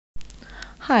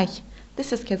Hi,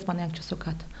 this is Kezban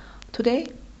Yakçasukat. Today,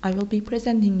 I will be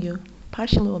presenting you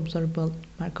partially observable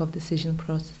Markov decision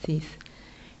processes,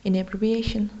 in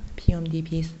abbreviation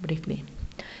POMDPs briefly.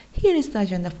 Here is the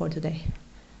agenda for today.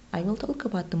 I will talk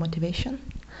about the motivation,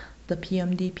 the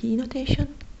POMDP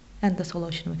notation, and the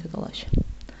solution methodology.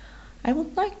 I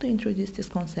would like to introduce this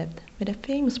concept with a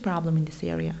famous problem in this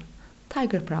area,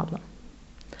 tiger problem.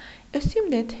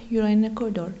 Assume that you are in a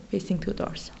corridor facing two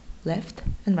doors, left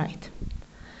and right.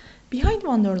 Behind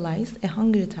one door lies a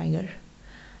hungry tiger,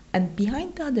 and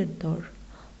behind the other door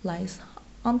lies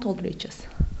untold riches,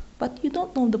 but you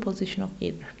don't know the position of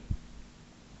either.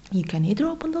 You can either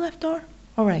open the left door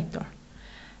or right door,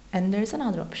 and there is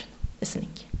another option,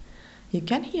 listening. You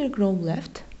can hear growl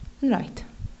left and right.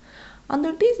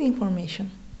 Under this information,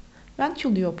 when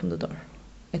should you open the door?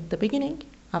 At the beginning,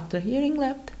 after hearing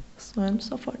left, so on and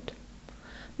so forth.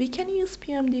 We can use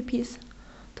POMDPs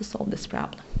to solve this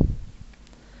problem.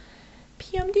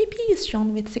 POMDP is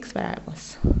shown with 6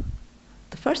 variables.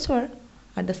 The first 4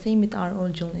 are the same with our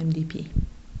original MDP.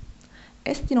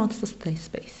 S denotes the state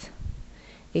space,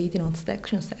 A denotes the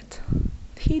action set,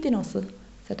 T denotes the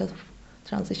set of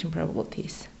transition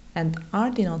probabilities, and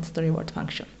R denotes the reward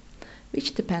function,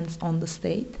 which depends on the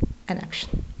state and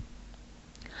action.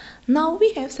 Now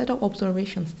we have set of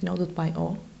observations denoted by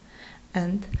O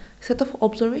and set of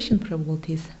observation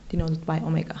probabilities denoted by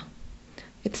omega.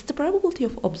 It's the probability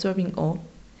of observing O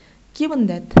given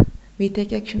that we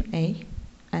take action A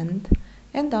and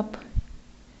end up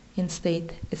in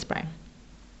state S prime.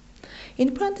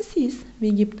 In parentheses, we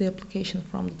give the application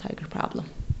from the tiger problem.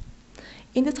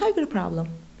 In the tiger problem,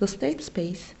 the state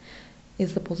space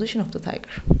is the position of the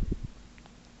tiger.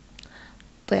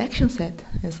 The action set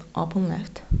is open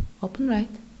left, open right,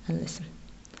 and listen.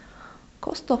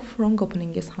 Cost of wrong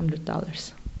opening is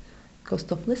 $100.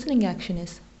 Cost of listening action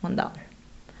is $1.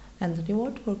 And the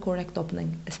reward for correct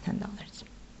opening is $10.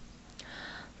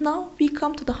 Now we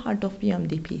come to the heart of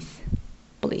POMDPs,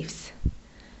 beliefs.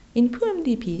 In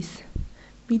POMDPs,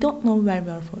 we don't know where we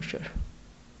are for sure,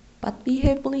 but we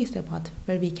have beliefs about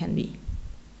where we can be.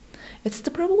 It's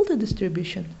the probability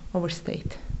distribution over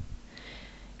state.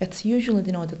 It's usually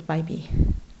denoted by B.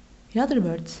 In other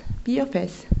words, B of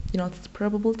S denotes the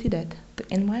probability that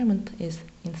the environment is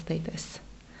in state S.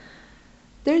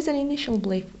 There is an initial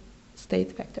belief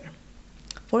state factor.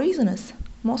 For reasons,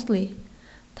 mostly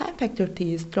time factor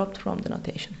T is dropped from the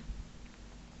notation.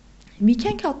 We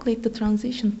can calculate the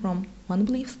transition from one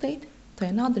belief state to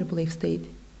another belief state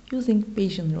using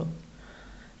Bayesian rule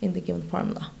in the given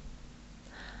formula.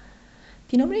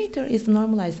 Denominator is the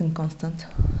normalizing constant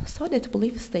so that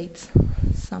belief states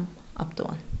sum up to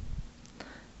 1.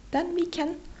 Then we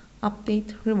can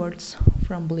update rewards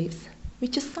from beliefs,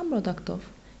 which is some product of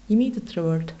immediate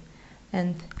reward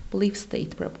and belief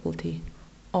state probability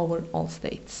over all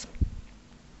states.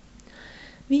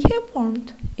 We have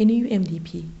formed a new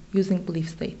MDP using belief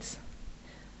states.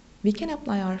 We can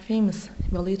apply our famous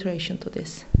value iteration to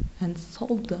this and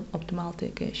solve the optimality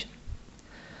equation.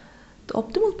 The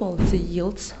optimal policy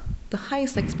yields the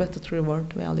highest expected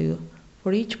reward value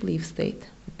for each belief state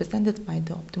represented by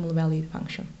the optimal value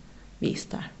function, V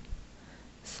star.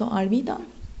 So are we done?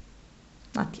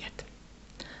 Not yet.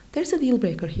 There's a deal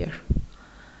breaker here.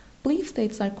 Belief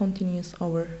states are continuous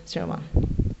over 0,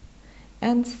 1.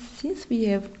 And since we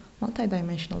have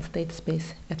multidimensional state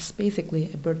space, it's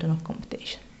basically a burden of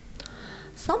computation.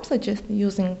 Some suggest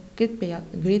using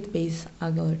grid-based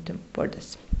algorithm for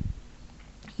this.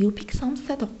 You pick some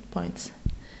set of points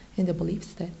in the belief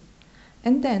state,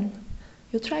 and then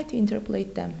you try to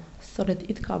interpolate them so that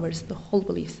it covers the whole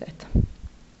belief set.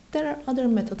 There are other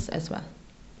methods as well.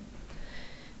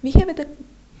 We have a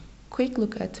quick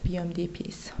look at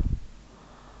POMDPs.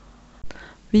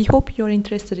 We hope you're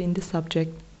interested in this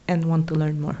subject and want to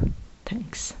learn more.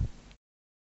 Thanks.